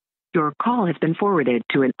Your call has been forwarded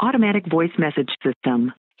to an automatic voice message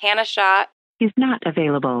system. Hannah Shaw Is not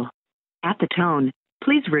available. At the tone,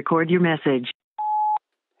 please record your message.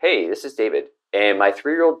 Hey, this is David, and my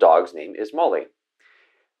 3-year-old dog's name is Molly.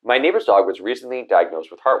 My neighbor's dog was recently diagnosed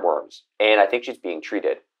with heartworms, and I think she's being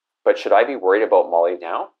treated. But should I be worried about Molly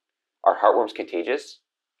now? Are heartworms contagious?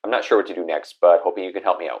 I'm not sure what to do next, but hoping you can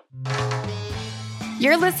help me out.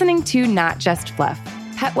 You're listening to Not Just Fluff,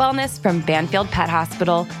 Pet Wellness from Banfield Pet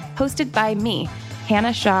Hospital, hosted by me,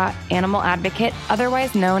 Hannah Shaw, animal advocate,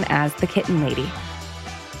 otherwise known as the Kitten Lady.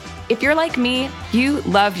 If you're like me, you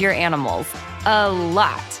love your animals a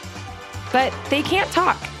lot, but they can't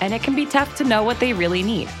talk, and it can be tough to know what they really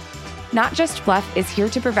need. Not Just Fluff is here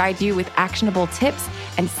to provide you with actionable tips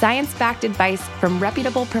and science-backed advice from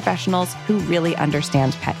reputable professionals who really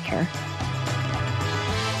understand pet care.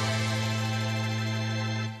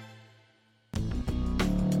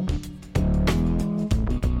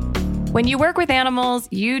 When you work with animals,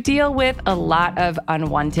 you deal with a lot of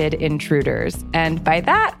unwanted intruders. And by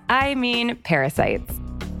that, I mean parasites.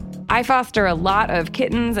 I foster a lot of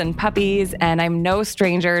kittens and puppies, and I'm no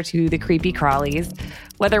stranger to the creepy crawlies.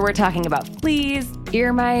 Whether we're talking about fleas,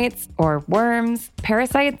 ear mites, or worms,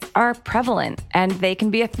 parasites are prevalent, and they can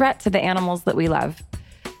be a threat to the animals that we love.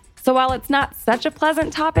 So while it's not such a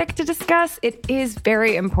pleasant topic to discuss, it is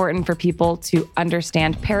very important for people to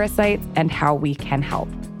understand parasites and how we can help.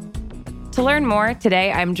 To learn more,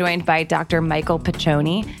 today I'm joined by Dr. Michael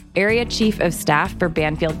Piccioni, Area Chief of Staff for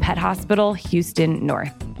Banfield Pet Hospital, Houston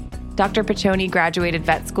North. Dr. Piccioni graduated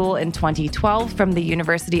vet school in 2012 from the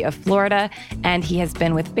University of Florida, and he has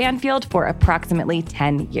been with Banfield for approximately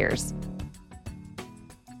 10 years.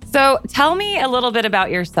 So tell me a little bit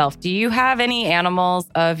about yourself. Do you have any animals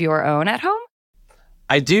of your own at home?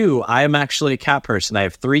 I do. I am actually a cat person. I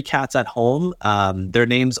have 3 cats at home. Their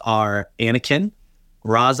names are Anakin,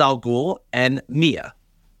 Ra's al Ghul, and Mia.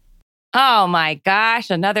 Oh my gosh,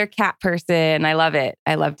 another cat person. I love it.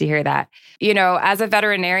 I love to hear that. You know, as a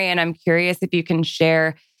veterinarian, I'm curious if you can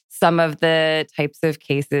share some of the types of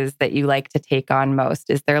cases that you like to take on most.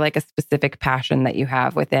 Is there like a specific passion that you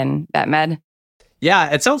have within vet med?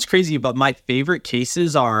 Yeah, it sounds crazy, but my favorite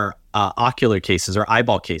cases are ocular cases or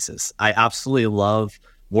eyeball cases. I absolutely love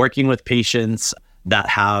working with patients that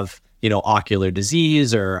have ocular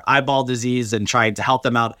disease or eyeball disease and trying to help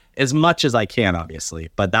them out as much as I can, obviously.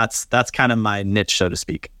 But that's kind of my niche, so to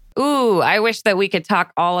speak. Ooh, I wish that we could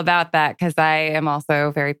talk all about that because I am also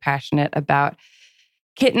very passionate about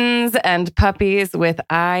kittens and puppies with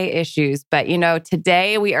eye issues. But,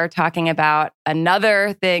 today we are talking about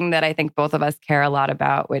another thing that I think both of us care a lot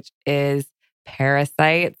about, which is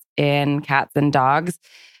parasites in cats and dogs.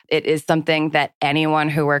 It is something that anyone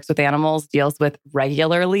who works with animals deals with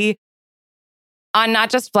regularly. On Not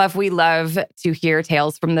Just Fluff, we love to hear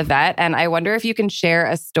tales from the vet. And I wonder if you can share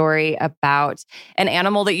a story about an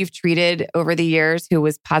animal that you've treated over the years who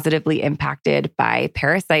was positively impacted by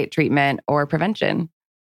parasite treatment or prevention.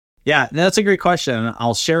 Yeah, that's a great question.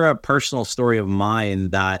 I'll share a personal story of mine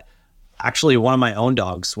that actually one of my own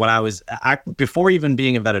dogs, when I was, before even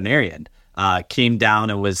being a veterinarian, came down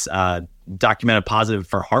and was documented positive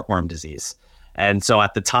for heartworm disease. And so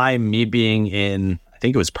at the time, me being in, I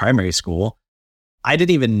think it was primary school, I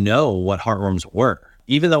didn't even know what heartworms were.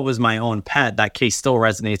 Even though it was my own pet, that case still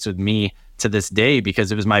resonates with me to this day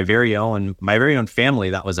because it was my very own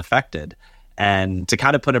family that was affected. And to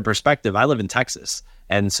kind of put in perspective, I live in Texas.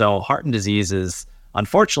 And so heart disease is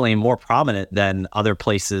unfortunately more prominent than other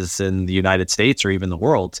places in the United States or even the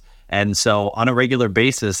world. And so on a regular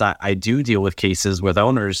basis, I do deal with cases with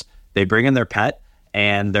owners. They bring in their pet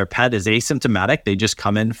and their pet is asymptomatic. They just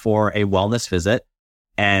come in for a wellness visit.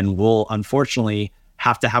 And will unfortunately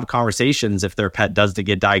have to have conversations if their pet does to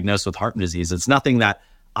get diagnosed with heart disease. It's nothing that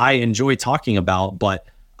I enjoy talking about, but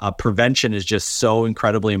prevention is just so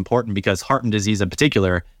incredibly important because heart disease in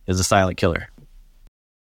particular is a silent killer.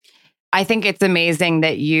 I think it's amazing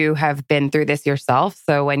that you have been through this yourself.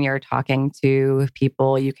 So when you're talking to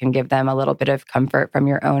people, you can give them a little bit of comfort from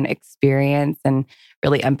your own experience and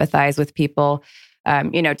really empathize with people.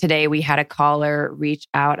 Today we had a caller reach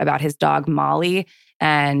out about his dog, Molly,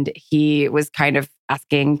 and he was kind of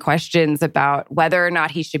asking questions about whether or not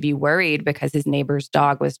he should be worried because his neighbor's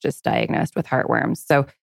dog was just diagnosed with heartworms. So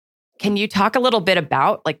can you talk a little bit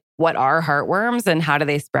about what are heartworms and how do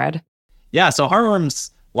they spread? Yeah, so heartworms,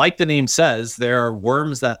 like the name says, they're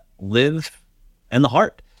worms that live in the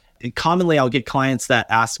heart. Commonly, I'll get clients that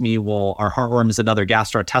ask me, well, are heartworms another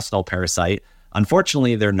gastrointestinal parasite?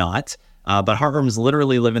 Unfortunately, they're not. But heartworms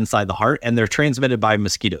literally live inside the heart and they're transmitted by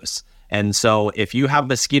mosquitoes. And so if you have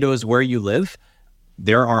mosquitoes where you live,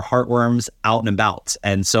 there are heartworms out and about.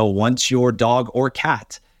 And so once your dog or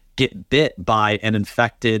cat get bit by an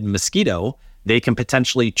infected mosquito, they can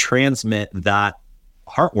potentially transmit that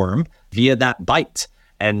heartworm via that bite.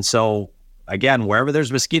 And so again, wherever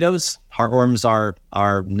there's mosquitoes, heartworms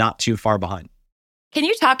are not too far behind. Can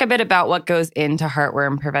you talk a bit about what goes into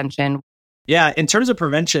heartworm prevention? Yeah, in terms of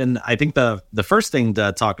prevention, I think the first thing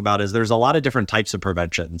to talk about is there's a lot of different types of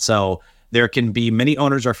prevention. So there can be, many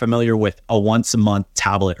owners are familiar with a once a month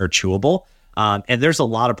tablet or chewable. And there's a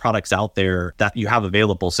lot of products out there that you have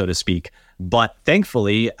available, so to speak. But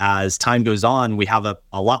thankfully, as time goes on, we have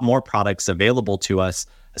a lot more products available to us.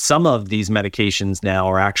 Some of these medications now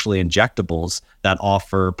are actually injectables that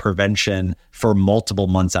offer prevention for multiple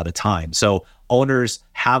months at a time. So owners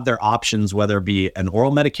have their options, whether it be an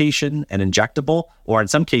oral medication, an injectable, or in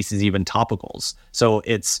some cases, even topicals. So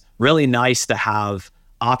it's really nice to have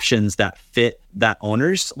options that fit that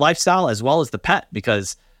owner's lifestyle as well as the pet,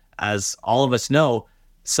 because as all of us know,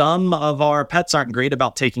 some of our pets aren't great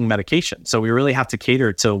about taking medication. So we really have to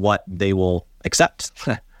cater to what they will accept.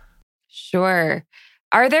 Sure.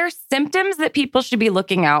 Are there symptoms that people should be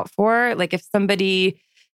looking out for? Like if somebody,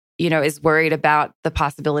 is worried about the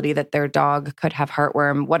possibility that their dog could have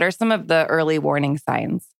heartworm, what are some of the early warning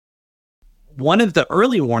signs? One of the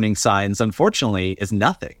early warning signs, unfortunately, is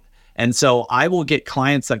nothing. And so I will get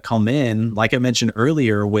clients that come in, like I mentioned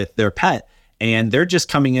earlier, with their pet, and they're just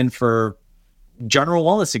coming in for general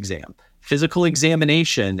wellness exam, physical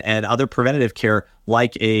examination, and other preventative care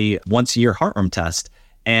like a once-a-year heartworm test.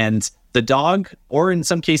 And the dog, or in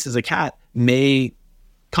some cases a cat, may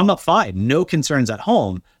come up fine, no concerns at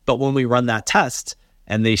home. But when we run that test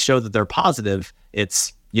and they show that they're positive,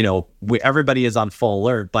 it's, everybody is on full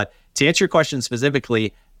alert. But to answer your question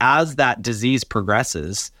specifically, as that disease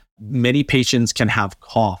progresses, many patients can have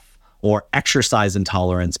cough or exercise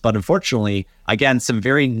intolerance. But unfortunately, again, some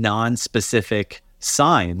very non-specific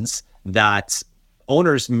signs that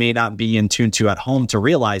owners may not be in tune to at home to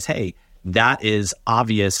realize, hey, that is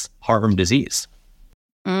obvious heartworm disease.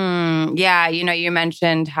 Yeah, you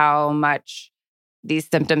mentioned how much these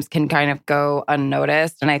symptoms can kind of go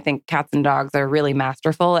unnoticed. And I think cats and dogs are really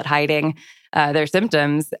masterful at hiding their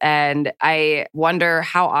symptoms. And I wonder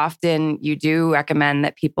how often you do recommend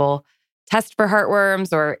that people test for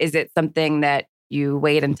heartworms, or is it something that you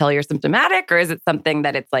wait until you're symptomatic, or is it something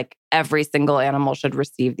that it's like every single animal should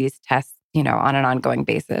receive these tests, on an ongoing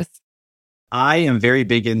basis? I am very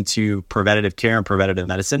big into preventative care and preventative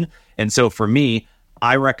medicine. And so for me,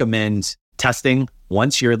 I recommend testing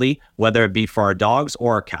once yearly, whether it be for our dogs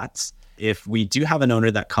or our cats. If we do have an owner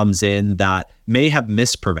that comes in that may have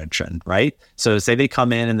missed prevention, right? So say they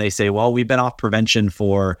come in and they say, well, we've been off prevention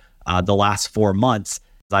for the last 4 months.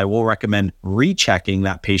 I will recommend rechecking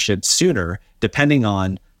that patient sooner, depending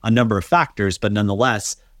on a number of factors. But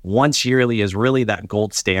nonetheless, once yearly is really that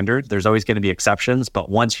gold standard. There's always going to be exceptions, but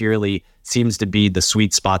once yearly seems to be the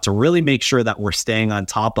sweet spot to really make sure that we're staying on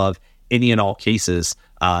top of any and all cases.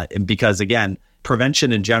 Because again,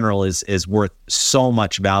 prevention in general is worth so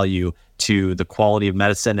much value to the quality of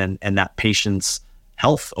medicine and that patient's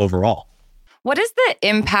health overall. What is the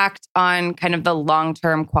impact on kind of the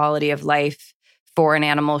long-term quality of life for an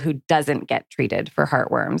animal who doesn't get treated for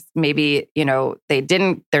heartworms? Maybe,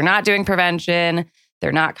 they're not doing prevention,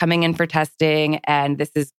 they're not coming in for testing, and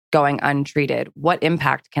this is going untreated. What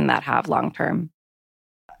impact can that have long-term?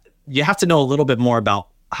 You have to know a little bit more about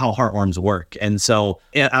how heartworms work. And so,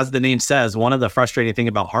 as the name says, one of the frustrating things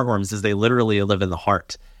about heartworms is they literally live in the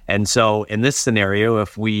heart. And so in this scenario,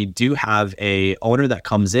 if we do have a owner that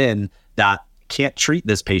comes in that can't treat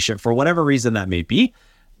this patient for whatever reason that may be,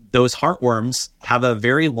 those heartworms have a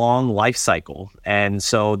very long life cycle. And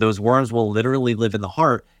so those worms will literally live in the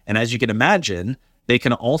heart. And as you can imagine, they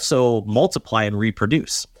can also multiply and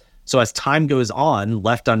reproduce. So as time goes on,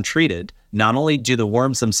 left untreated, not only do the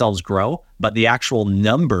worms themselves grow, but the actual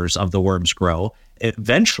numbers of the worms grow. It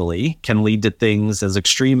eventually can lead to things as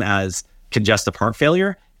extreme as congestive heart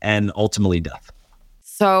failure and ultimately death.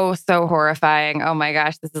 So horrifying. Oh my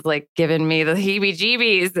gosh, this is like giving me the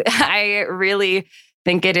heebie-jeebies. I really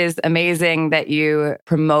think it is amazing that you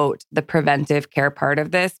promote the preventive care part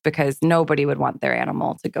of this, because nobody would want their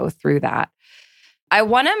animal to go through that. I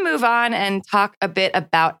want to move on and talk a bit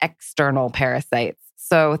about external parasites.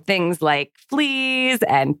 So things like fleas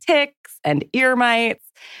and ticks and ear mites.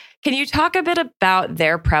 Can you talk a bit about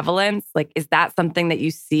their prevalence? Like, is that something that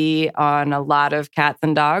you see on a lot of cats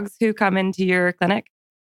and dogs who come into your clinic?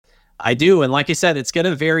 I do. And like I said, it's going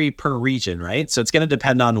to vary per region, right? So it's going to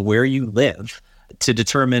depend on where you live to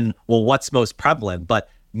determine, well, what's most prevalent. But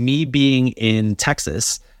me being in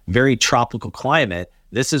Texas, very tropical climate,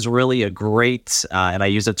 this is really a great, and I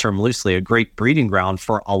use the term loosely, a great breeding ground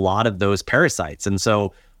for a lot of those parasites. And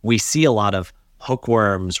so we see a lot of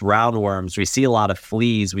hookworms, roundworms, we see a lot of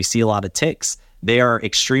fleas, we see a lot of ticks. They are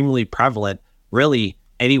extremely prevalent really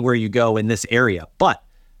anywhere you go in this area, but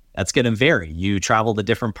that's going to vary. You travel to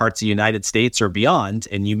different parts of the United States or beyond,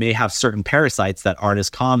 and you may have certain parasites that aren't as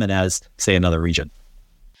common as, say, another region.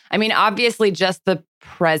 I mean, obviously, just the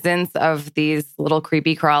presence of these little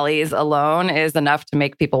creepy crawlies alone is enough to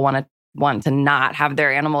make people want to not have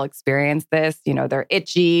their animal experience this. You know, they're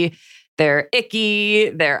itchy, they're icky,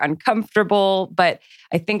 they're uncomfortable. But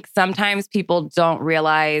I think sometimes people don't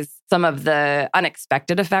realize some of the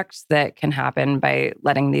unexpected effects that can happen by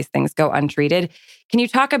letting these things go untreated. Can you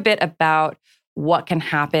talk a bit about what can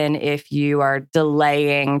happen if you are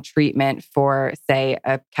delaying treatment for, say,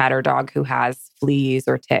 a cat or dog who has fleas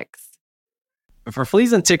or ticks? For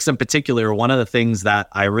fleas and ticks in particular, one of the things that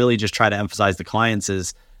I really just try to emphasize to clients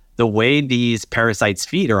is the way these parasites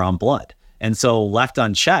feed are on blood. And so left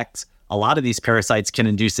unchecked, a lot of these parasites can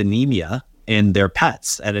induce anemia in their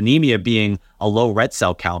pets, and anemia being a low red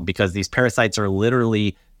cell count because these parasites are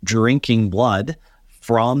literally drinking blood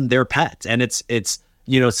from their pet. And it's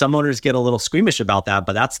some owners get a little squeamish about that,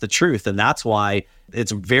 but that's the truth. And that's why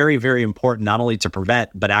it's very, very important not only to prevent,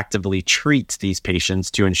 but actively treat these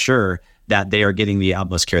patients to ensure that they are getting the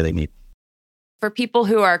utmost care they need. For people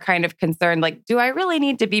who are kind of concerned, like, do I really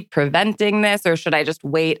need to be preventing this, or should I just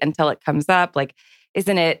wait until it comes up? Like,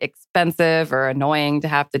 isn't it expensive or annoying to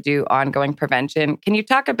have to do ongoing prevention? Can you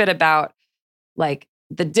talk a bit about like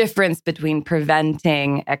the difference between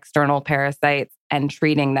preventing external parasites and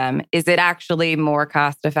treating them? Is it actually more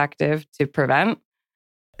cost effective to prevent?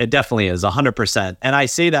 It definitely is, 100%. And I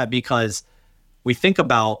say that because we think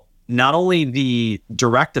about not only the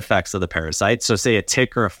direct effects of the parasite, so say a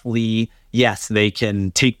tick or a flea, yes, they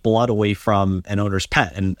can take blood away from an owner's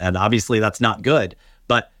pet. And obviously that's not good.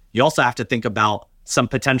 But you also have to think about some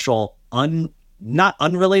potential not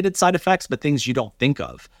unrelated side effects, but things you don't think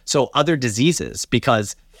of. So other diseases,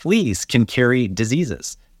 because fleas can carry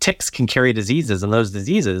diseases, ticks can carry diseases, and those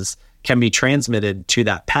diseases can be transmitted to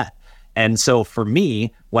that pet. And so for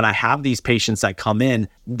me, when I have these patients that come in,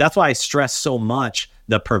 that's why I stress so much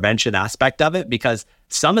the prevention aspect of it, because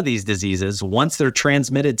some of these diseases, once they're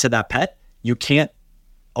transmitted to that pet, you can't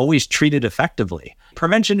always treat it effectively.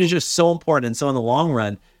 Prevention is just so important. And so in the long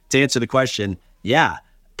run, to answer the question, yeah,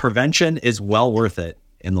 prevention is well worth it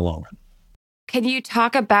in the long run. Can you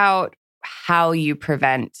talk about how you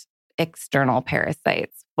prevent external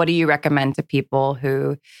parasites? What do you recommend to people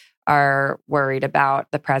who are worried about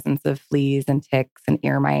the presence of fleas and ticks and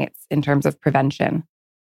ear mites in terms of prevention?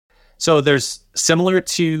 So there's, similar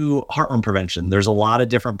to heartworm prevention, there's a lot of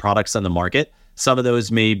different products on the market. Some of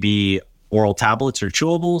those may be oral tablets or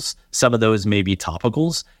chewables. Some of those may be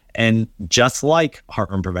topicals. And just like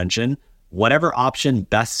heartworm prevention, whatever option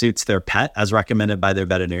best suits their pet as recommended by their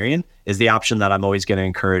veterinarian is the option that I'm always going to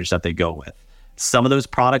encourage that they go with. Some of those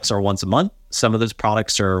products are once a month. Some of those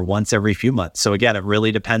products are once every few months. So again, it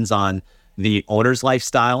really depends on the owner's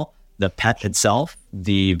lifestyle, the pet itself,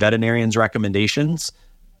 the veterinarian's recommendations.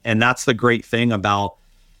 And that's the great thing about,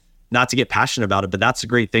 not to get passionate about it, but that's the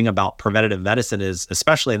great thing about preventative medicine is,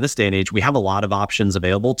 especially in this day and age, we have a lot of options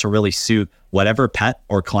available to really suit whatever pet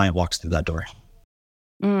or client walks through that door.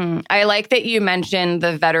 I like that you mentioned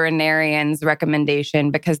the veterinarian's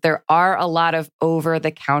recommendation, because there are a lot of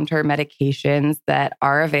over-the-counter medications that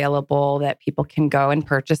are available that people can go and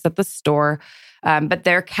purchase at the store. But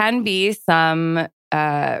there can be some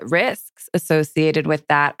risks associated with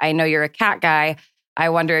that. I know you're a cat guy. I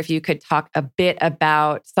wonder if you could talk a bit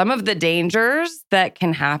about some of the dangers that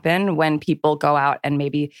can happen when people go out and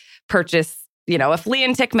maybe purchase, a flea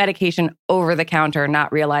and tick medication over the counter,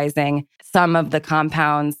 not realizing some of the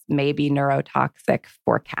compounds may be neurotoxic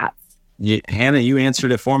for cats. Hannah, you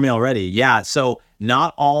answered it for me already. Yeah, so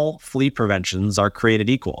not all flea preventions are created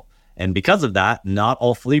equal. And because of that, not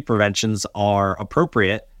all flea preventions are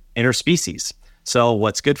appropriate interspecies. So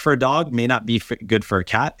what's good for a dog may not be good for a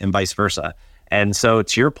cat, and vice versa. And so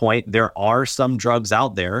to your point, there are some drugs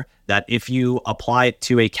out there that if you apply it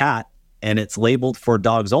to a cat and it's labeled for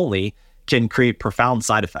dogs only, can create profound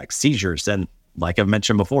side effects, seizures, and like I've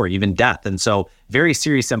mentioned before, even death. And so very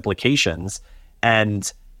serious implications. And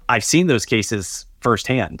I've seen those cases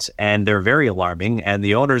firsthand, and they're very alarming. And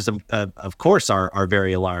the owners, of course, are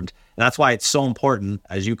very alarmed. And that's why it's so important,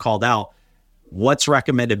 as you called out, what's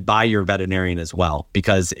recommended by your veterinarian as well.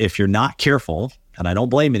 Because if you're not careful, and I don't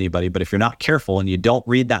blame anybody, but if you're not careful and you don't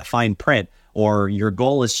read that fine print, or your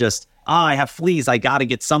goal is just, I have fleas, I got to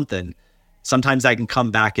get something, sometimes that can come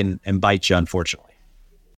back and bite you, unfortunately.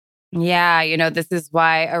 Yeah, this is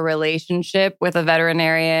why a relationship with a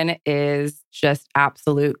veterinarian is just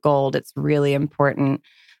absolute gold. It's really important.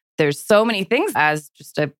 There's so many things as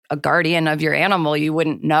just a guardian of your animal you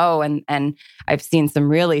wouldn't know. And I've seen some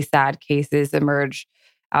really sad cases emerge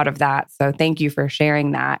out of that. So thank you for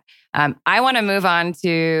sharing that. I want to move on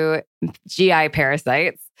to GI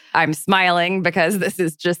parasites. I'm smiling because this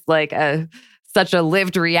is just like such a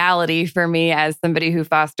lived reality for me as somebody who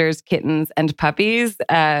fosters kittens and puppies.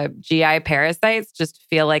 GI parasites just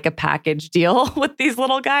feel like a package deal with these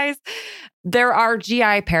little guys. There are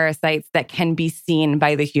GI parasites that can be seen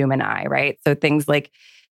by the human eye, right? So things like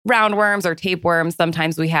roundworms or tapeworms,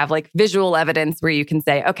 sometimes we have like visual evidence where you can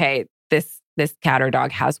say, okay, this cat or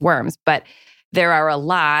dog has worms. But there are a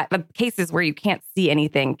lot of cases where you can't see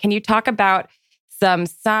anything. Can you talk about some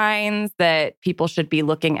signs that people should be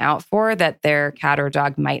looking out for that their cat or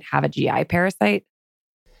dog might have a GI parasite?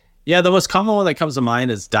 Yeah, the most common one that comes to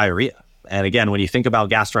mind is diarrhea. And again, when you think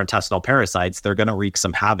about gastrointestinal parasites, they're going to wreak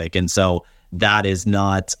some havoc. And so that is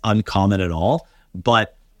not uncommon at all.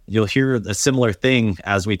 But you'll hear a similar thing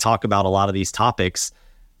as we talk about a lot of these topics.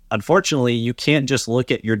 Unfortunately, you can't just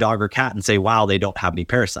look at your dog or cat and say, wow, they don't have any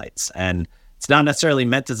parasites. And it's not necessarily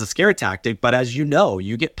meant as a scare tactic, but as you know,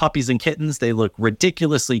 you get puppies and kittens, they look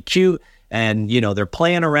ridiculously cute and, they're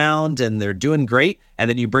playing around and they're doing great. And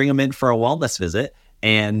then you bring them in for a wellness visit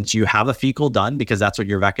and you have a fecal done because that's what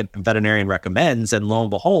your veterinarian recommends. And lo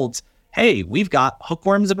and behold, hey, we've got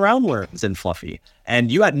hookworms and roundworms in Fluffy.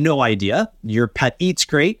 And you had no idea. Your pet eats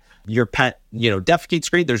great. Your pet,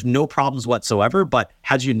 defecates great. There's no problems whatsoever. But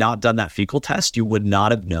had you not done that fecal test, you would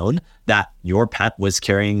not have known that your pet was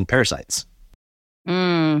carrying parasites.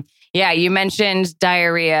 Yeah, you mentioned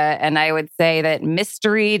diarrhea, and I would say that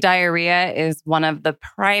mystery diarrhea is one of the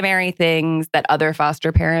primary things that other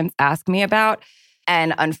foster parents ask me about.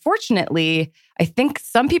 And unfortunately, I think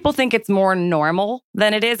some people think it's more normal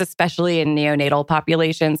than it is, especially in neonatal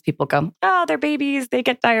populations. People go, oh, they're babies, they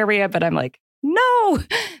get diarrhea. But I'm like, no,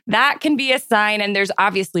 that can be a sign. And there's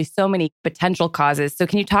obviously so many potential causes. So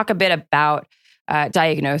can you talk a bit about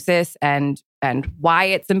diagnosis and why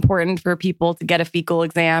it's important for people to get a fecal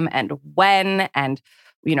exam and when and,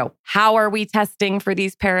 how are we testing for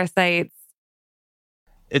these parasites?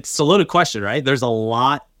 It's a loaded question, right? There's a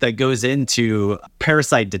lot that goes into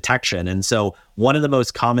parasite detection. And so one of the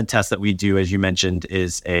most common tests that we do, as you mentioned,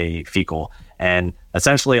 is a fecal. And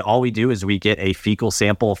essentially all we do is we get a fecal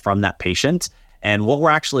sample from that patient. And what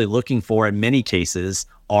we're actually looking for in many cases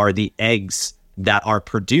are the eggs that are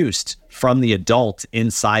produced from the adult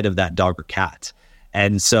inside of that dog or cat.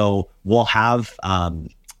 And so we'll have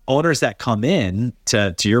owners that come in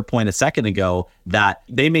to your point a second ago that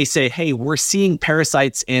they may say, hey, we're seeing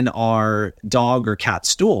parasites in our dog or cat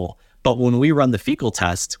stool, but when we run the fecal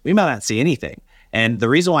test, we might not see anything. And the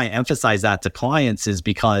reason why I emphasize that to clients is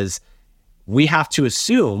because we have to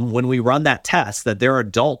assume when we run that test that there are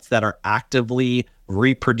adults that are actively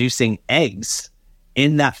reproducing eggs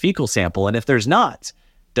in that fecal sample. And if there's not,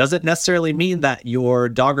 doesn't necessarily mean that your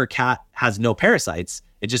dog or cat has no parasites.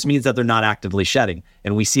 It just means that they're not actively shedding.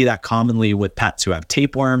 And we see that commonly with pets who have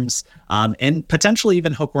tapeworms and potentially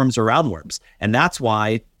even hookworms or roundworms. And that's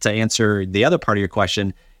why, to answer the other part of your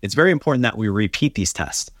question, it's very important that we repeat these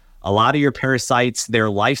tests. A lot of your parasites, their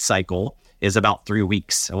life cycle is about 3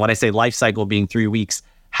 weeks. And when I say life cycle being 3 weeks,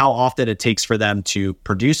 how often it takes for them to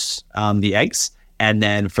produce the eggs, and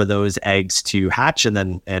then for those eggs to hatch and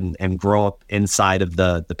then and grow up inside of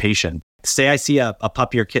the patient. Say I see a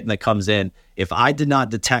puppy or kitten that comes in. If I did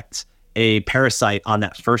not detect a parasite on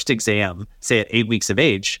that first exam, say at 8 weeks of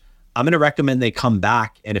age, I'm going to recommend they come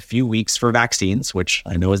back in a few weeks for vaccines, which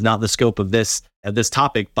I know is not the scope of this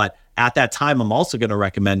topic. But at that time, I'm also going to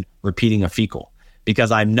recommend repeating a fecal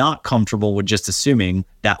because I'm not comfortable with just assuming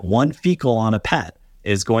that one fecal on a pet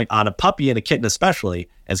is going on a puppy and a kitten especially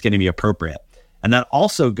is going to be appropriate. And that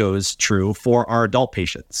also goes true for our adult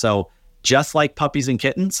patients. So just like puppies and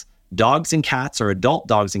kittens, dogs and cats or adult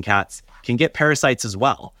dogs and cats can get parasites as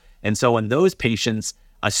well. And so in those patients,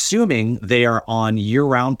 assuming they are on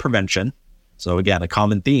year-round prevention, so again, a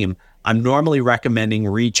common theme, I'm normally recommending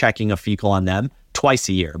rechecking a fecal on them twice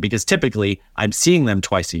a year because typically I'm seeing them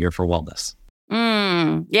twice a year for wellness.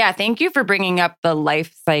 Yeah, thank you for bringing up the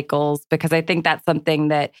life cycles because I think that's something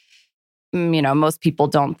that, most people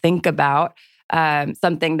don't think about.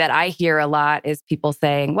 Something that I hear a lot is people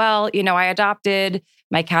saying, well, I adopted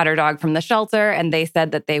my cat or dog from the shelter and they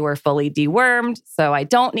said that they were fully dewormed. So I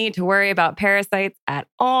don't need to worry about parasites at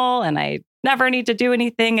all. And I never need to do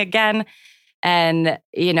anything again. And,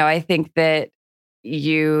 I think that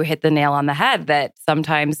you hit the nail on the head that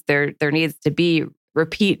sometimes there needs to be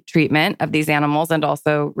repeat treatment of these animals and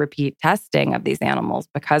also repeat testing of these animals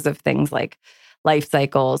because of things like life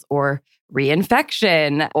cycles or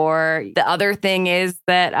reinfection. Or the other thing is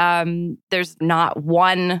that there's not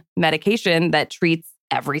one medication that treats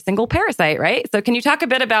every single parasite, right? So can you talk a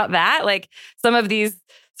bit about that? Like some of these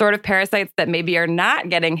sort of parasites that maybe are not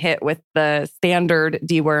getting hit with the standard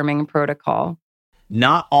deworming protocol.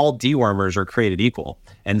 Not all dewormers are created equal.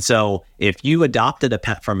 And so if you adopted a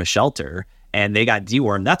pet from a shelter and they got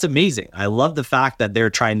dewormed, that's amazing. I love the fact that they're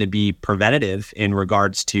trying to be preventative in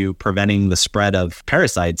regards to preventing the spread of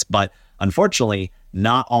parasites. But unfortunately,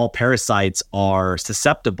 not all parasites are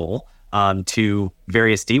susceptible to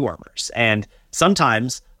various dewormers. And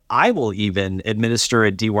sometimes I will even administer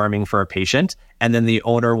a deworming for a patient, and then the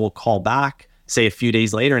owner will call back, say a few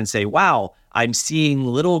days later, and say, wow, I'm seeing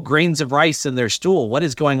little grains of rice in their stool. What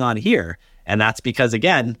is going on here? And that's because,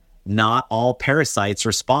 again, not all parasites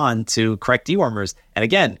respond to correct dewormers. And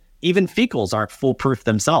again, even fecals aren't foolproof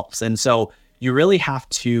themselves. And so you really have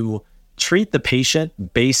to treat the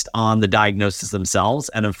patient based on the diagnosis themselves.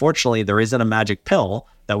 And unfortunately, there isn't a magic pill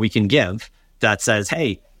that we can give that says,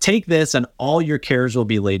 hey, take this and all your cares will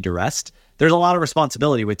be laid to rest. There's a lot of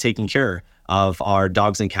responsibility with taking care of our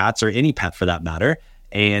dogs and cats, or any pet for that matter.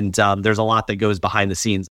 And there's a lot that goes behind the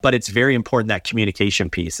scenes, but it's very important, that communication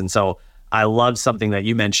piece. And so I love something that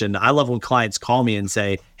you mentioned. I love when clients call me and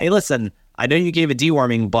say, hey, listen, I know you gave a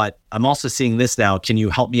deworming, but I'm also seeing this now. Can you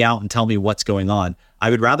help me out and tell me what's going on? I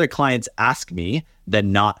would rather clients ask me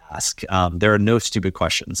than not ask. There are no stupid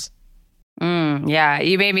questions. Yeah,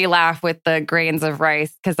 you made me laugh with the grains of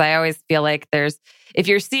rice, because I always feel like if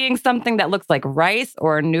you're seeing something that looks like rice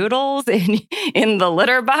or noodles in the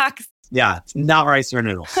litter box. Yeah, it's not rice or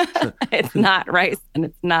noodles. It's not rice and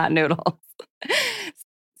it's not noodles.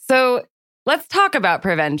 So let's talk about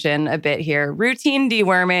prevention a bit here. Routine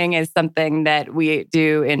deworming is something that we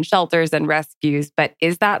do in shelters and rescues, but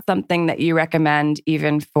is that something that you recommend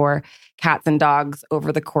even for cats and dogs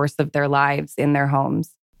over the course of their lives in their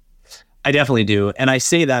homes? I definitely do. And I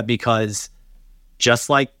say that because just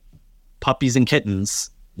like puppies and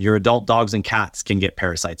kittens, your adult dogs and cats can get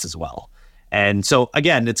parasites as well. And so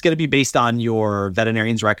again, it's going to be based on your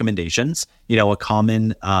veterinarian's recommendations. You know, a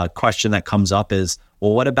common question that comes up is,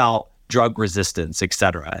 well, what about drug resistance, et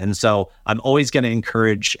cetera? And so I'm always going to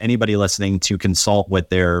encourage anybody listening to consult with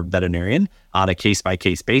their veterinarian on a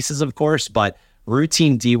case-by-case basis, of course. But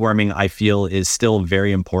routine deworming, I feel, is still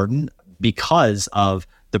very important because of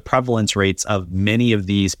the prevalence rates of many of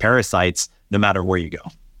these parasites, no matter where you go.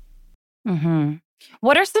 Mm-hmm.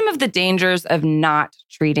 What are some of the dangers of not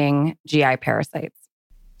treating GI parasites?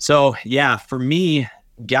 So yeah, for me,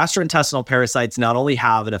 gastrointestinal parasites not only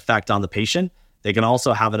have an effect on the patient, they can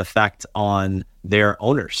also have an effect on their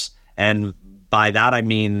owners. And by that, I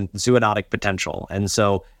mean zoonotic potential. And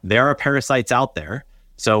so there are parasites out there.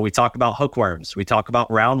 So we talk about hookworms, we talk about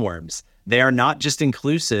roundworms. They are not just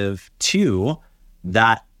inclusive to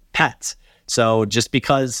that pet. So just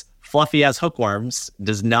because Fluffy has hookworms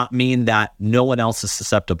does not mean that no one else is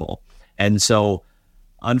susceptible. And so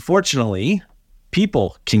unfortunately,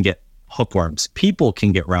 people can get hookworms, people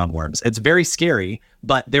can get roundworms. It's very scary,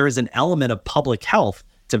 but there is an element of public health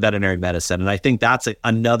to veterinary medicine. And I think that's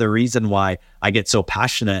another reason why I get so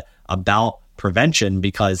passionate about prevention,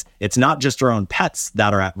 because it's not just our own pets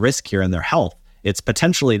that are at risk here in their health. It's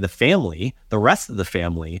potentially the family, the rest of the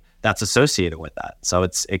family that's associated with that. So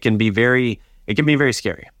it can be very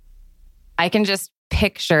scary. I can just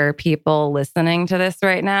picture people listening to this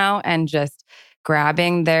right now and just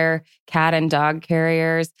grabbing their cat and dog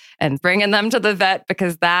carriers and bringing them to the vet,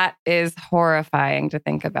 because that is horrifying to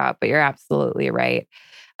think about. But you're absolutely right.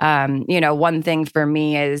 One thing for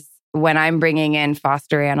me is when I'm bringing in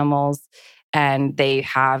foster animals and they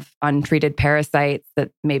have untreated parasites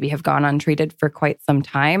that maybe have gone untreated for quite some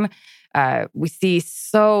time, we see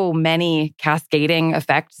so many cascading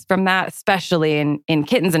effects from that, especially in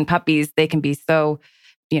kittens and puppies. They can be so,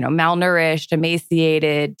 malnourished,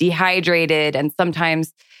 emaciated, dehydrated, and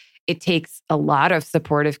sometimes it takes a lot of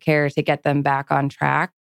supportive care to get them back on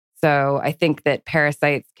track. So I think that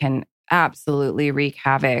parasites can absolutely wreak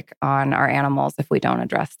havoc on our animals if we don't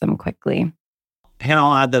address them quickly. And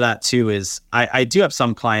I'll add to that too is I do have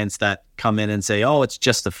some clients that come in and say, oh, it's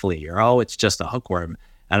just a flea, or oh, it's just a hookworm.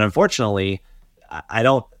 And unfortunately, I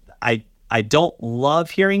don't love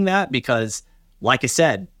hearing that, because like I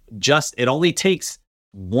said, it only takes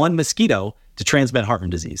one mosquito to transmit heartworm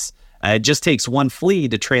disease. It just takes one flea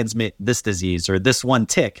to transmit this disease or this one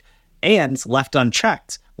tick. And left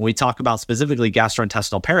unchecked, when we talk about specifically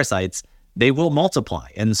gastrointestinal parasites, they will multiply.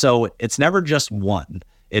 And so it's never just one.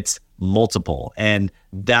 It's multiple. And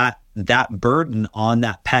that that burden on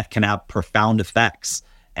that pet can have profound effects.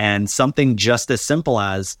 And something just as simple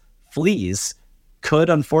as fleas could,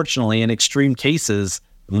 unfortunately, in extreme cases,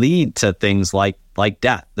 lead to things like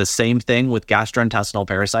death. The same thing with gastrointestinal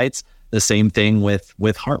parasites, the same thing with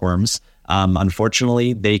heartworms.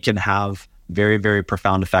 Unfortunately, they can have very, very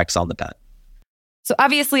profound effects on the pet. So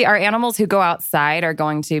obviously, our animals who go outside are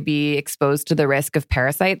going to be exposed to the risk of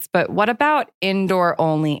parasites. But what about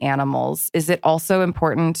indoor-only animals? Is it also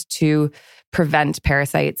important to prevent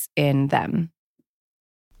parasites in them?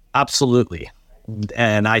 Absolutely.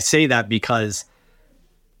 And I say that because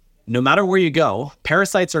no matter where you go,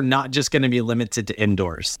 parasites are not just going to be limited to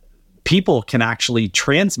indoors. People can actually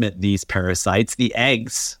transmit these parasites, the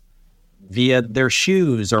eggs, via their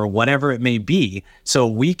shoes or whatever it may be. So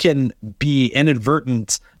we can be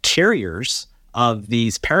inadvertent carriers of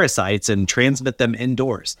these parasites and transmit them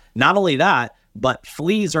indoors. Not only that, but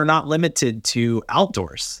fleas are not limited to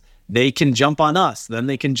outdoors. They can jump on us, then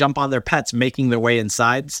they can jump on their pets, making their way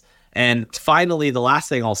inside. And finally, the last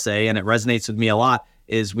thing I'll say, and it resonates with me a lot,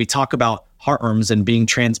 is we talk about heartworms and being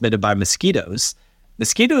transmitted by mosquitoes.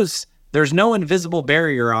 Mosquitoes, there's no invisible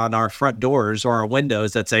barrier on our front doors or our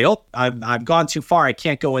windows that say, oh, I've gone too far, I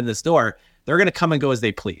can't go in this door. They're going to come and go as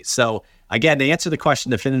they please. So again, to answer the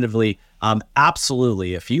question definitively,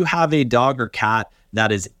 absolutely. If you have a dog or cat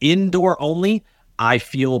that is indoor only, I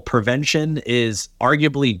feel prevention is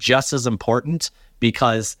arguably just as important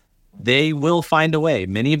because they will find a way.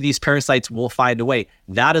 Many of these parasites will find a way.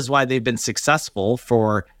 That is why they've been successful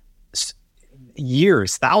for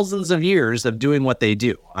years, thousands of years of doing what they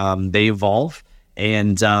do. They evolve,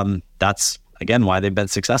 and that's, again, why they've been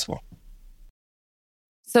successful.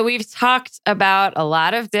 So we've talked about a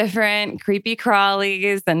lot of different creepy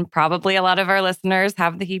crawlies, and probably a lot of our listeners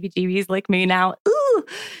have the heebie-jeebies like me now. Ooh.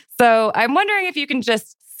 So I'm wondering if you can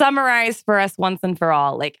just summarize for us once and for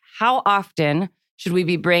all, like how often should we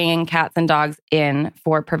be bringing cats and dogs in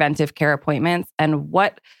for preventive care appointments, and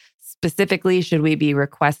what specifically should we be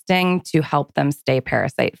requesting to help them stay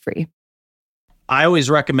parasite-free? I always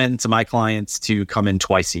recommend to my clients to come in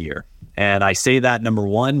twice a year. And I say that, number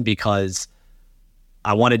one, because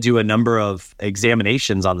I want to do a number of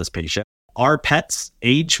examinations on this patient. Our pets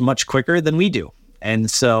age much quicker than we do. And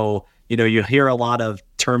so, you hear a lot of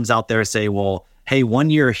terms out there say, well, hey, 1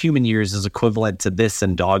 year of human years is equivalent to this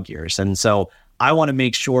in dog years. And so I want to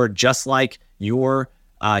make sure, just like your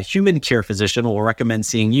human care physician will recommend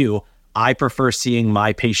seeing you, I prefer seeing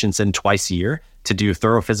my patients in twice a year to do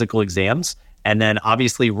thorough physical exams, and then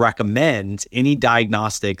obviously recommend any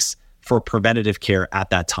diagnostics for preventative care at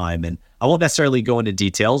that time. And I won't necessarily go into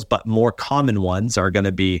details, but more common ones are going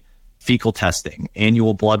to be fecal testing,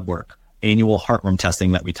 annual blood work, annual heartworm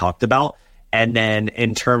testing that we talked about. And then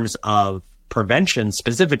in terms of prevention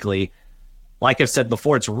specifically, like I've said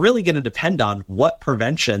before, it's really going to depend on what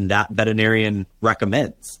prevention that veterinarian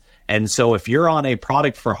recommends. And so if you're on a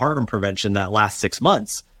product for heartworm prevention that lasts 6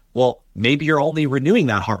 months, well, maybe you're only renewing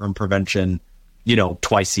that heartworm prevention,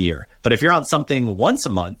 twice a year. But if you're on something once a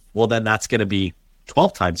month, well, then that's going to be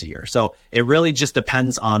 12 times a year. So it really just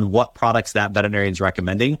depends on what products that veterinarian is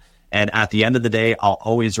recommending. And at the end of the day, I'll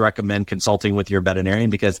always recommend consulting with your veterinarian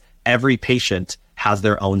because every patient has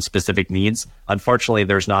their own specific needs. Unfortunately,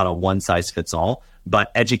 there's not a one size fits all,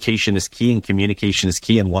 but education is key and communication is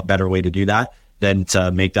key. And what better way to do that than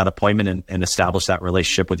to make that appointment and establish that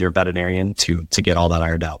relationship with your veterinarian to get all that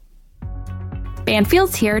ironed out.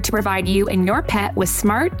 Banfield's here to provide you and your pet with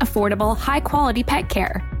smart, affordable, high-quality pet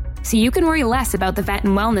care, so you can worry less about the vet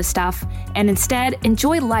and wellness stuff and instead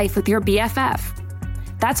enjoy life with your BFF.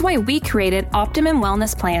 That's why we created Optimum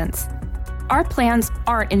Wellness Plans. Our plans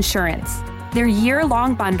aren't insurance. They're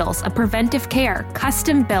year-long bundles of preventive care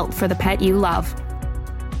custom-built for the pet you love.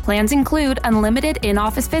 Plans include unlimited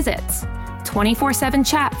in-office visits, 24/7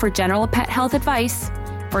 chat for general pet health advice,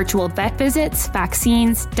 virtual vet visits,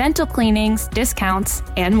 vaccines, dental cleanings, discounts,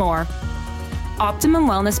 and more. Optimum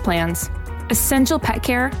Wellness Plans. Essential pet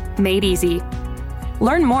care made easy.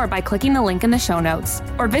 Learn more by clicking the link in the show notes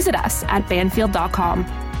or visit us at banfield.com.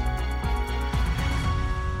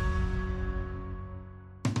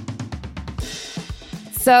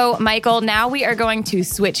 So, Michael, now we are going to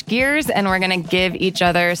switch gears and we're going to give each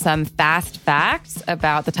other some fast facts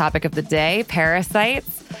about the topic of the day,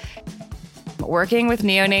 parasites. Working with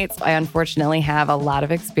neonates, I unfortunately have a lot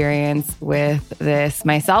of experience with this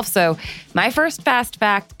myself. So my first fast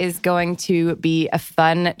fact is going to be a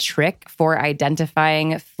fun trick for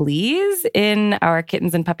identifying fleas in our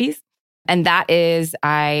kittens and puppies. And that is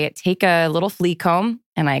I take a little flea comb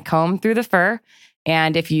and I comb through the fur.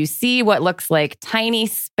 And if you see what looks like tiny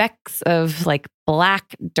specks of like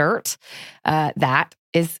black dirt, that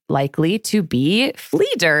is likely to be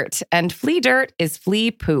flea dirt. And flea dirt is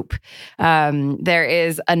flea poop. There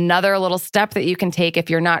is another little step that you can take if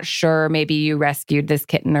you're not sure. Maybe you rescued this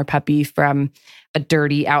kitten or puppy from a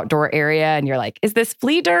dirty outdoor area and you're like, is this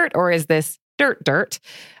flea dirt or is this dirt?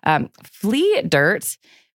 Flea dirt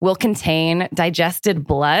will contain digested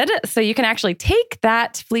blood. So you can actually take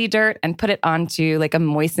that flea dirt and put it onto like a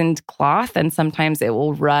moistened cloth, and sometimes it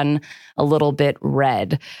will run a little bit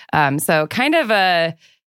red. So kind of a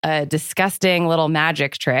disgusting little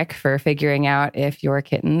magic trick for figuring out if your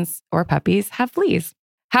kittens or puppies have fleas.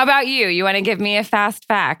 How about you? You want to give me a fast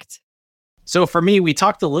fact? So for me, we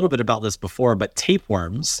talked a little bit about this before, but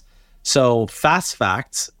tapeworms. So fast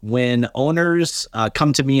fact, when owners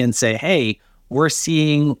come to me and say, hey, we're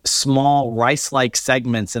seeing small rice-like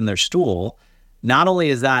segments in their stool, not only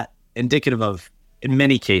is that indicative of, in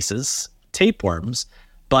many cases, tapeworms,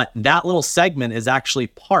 but that little segment is actually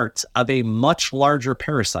part of a much larger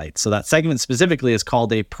parasite. So that segment specifically is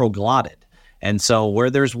called a proglottid. And so where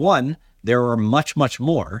there's one, there are much, much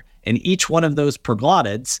more. And each one of those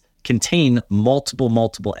proglottids contain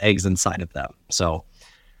multiple eggs inside of them. So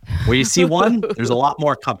where you see one, there's a lot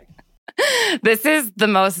more coming. This is the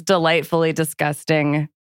most delightfully disgusting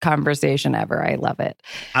conversation ever. I love it.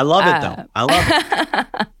 I love it, though. I love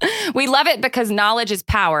it. We love it because knowledge is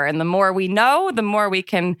power. And the more we know, the more we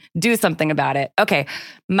can do something about it. Okay.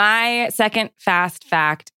 My second fast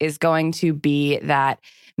fact is going to be that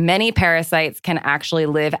many parasites can actually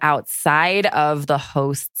live outside of the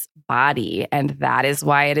host's body. And that is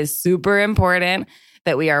why it is super important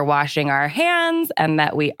that we are washing our hands and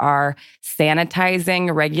that we are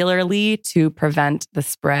sanitizing regularly to prevent the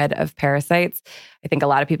spread of parasites. I think a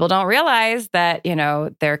lot of people don't realize that,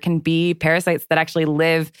 there can be parasites that actually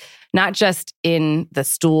live not just in the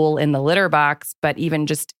stool, in the litter box, but even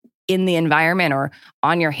just in the environment or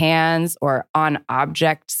on your hands or on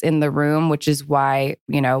objects in the room, which is why,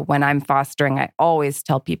 when I'm fostering, I always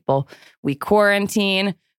tell people we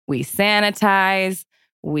quarantine, we sanitize,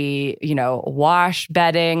 we, wash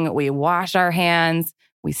bedding, we wash our hands,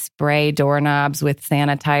 we spray doorknobs with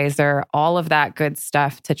sanitizer, all of that good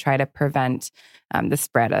stuff to try to prevent the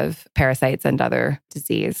spread of parasites and other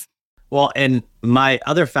disease. Well, and my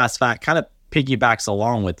other fast fact kind of piggybacks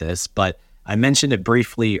along with this, but I mentioned it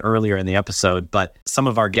briefly earlier in the episode, but some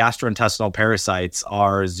of our gastrointestinal parasites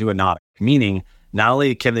are zoonotic, meaning not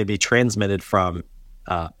only can they be transmitted from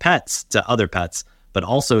pets to other pets, but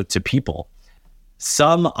also to people.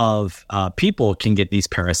 Some of people can get these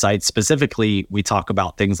parasites. Specifically, we talk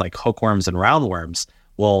about things like hookworms and roundworms.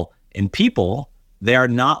 Well, in people, they are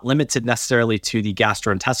not limited necessarily to the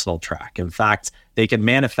gastrointestinal tract. In fact, they can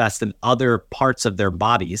manifest in other parts of their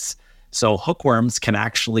bodies. So hookworms can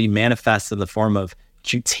actually manifest in the form of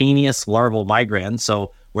cutaneous larval migraine,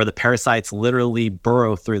 so where the parasites literally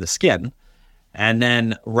burrow through the skin. And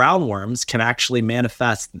then roundworms can actually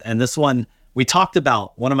manifest, and this one, we talked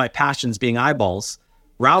about one of my passions being eyeballs.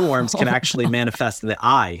 Roundworms can actually manifest in the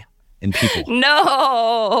eye in people.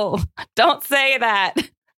 No, don't say that.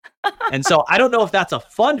 And so I don't know if that's a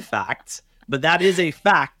fun fact, but that is a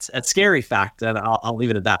fact, a scary fact, and I'll leave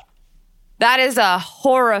it at that. That is a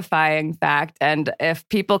horrifying fact. And if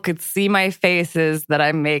people could see my faces that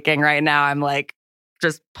I'm making right now, I'm like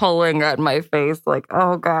just pulling at my face like,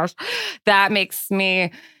 oh gosh, that makes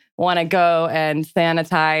me want to go and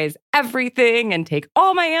sanitize everything and take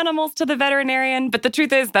all my animals to the veterinarian. But the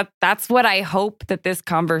truth is that that's what I hope that this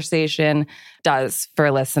conversation does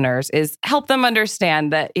for listeners, is help them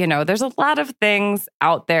understand that, there's a lot of things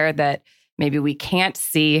out there that maybe we can't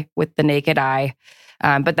see with the naked eye,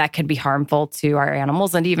 but that could be harmful to our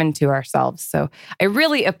animals and even to ourselves. So I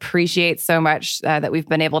really appreciate so much that we've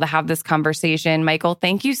been able to have this conversation. Michael,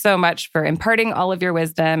 thank you so much for imparting all of your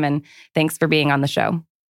wisdom, and thanks for being on the show.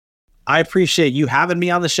 I appreciate you having me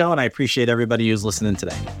on the show, and I appreciate everybody who's listening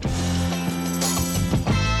today.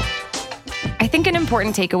 I think an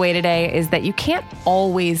important takeaway today is that you can't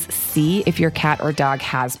always see if your cat or dog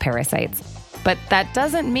has parasites, but that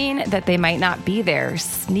doesn't mean that they might not be there,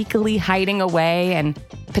 sneakily hiding away and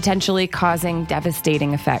potentially causing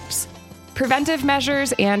devastating effects. Preventive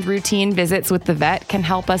measures and routine visits with the vet can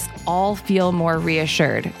help us all feel more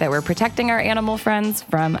reassured that we're protecting our animal friends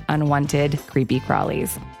from unwanted creepy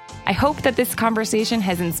crawlies. I hope that this conversation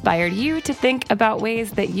has inspired you to think about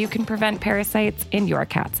ways that you can prevent parasites in your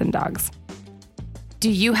cats and dogs.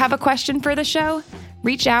 Do you have a question for the show?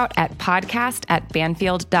 Reach out at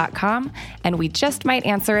podcast@banfield.com, and we just might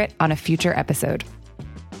answer it on a future episode.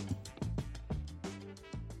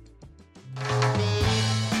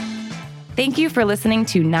 Thank you for listening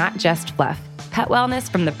to Not Just Fluff, pet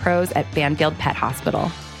wellness from the pros at Banfield Pet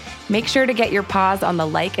Hospital. Make sure to get your paws on the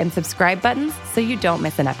like and subscribe buttons so you don't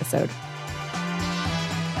miss an episode.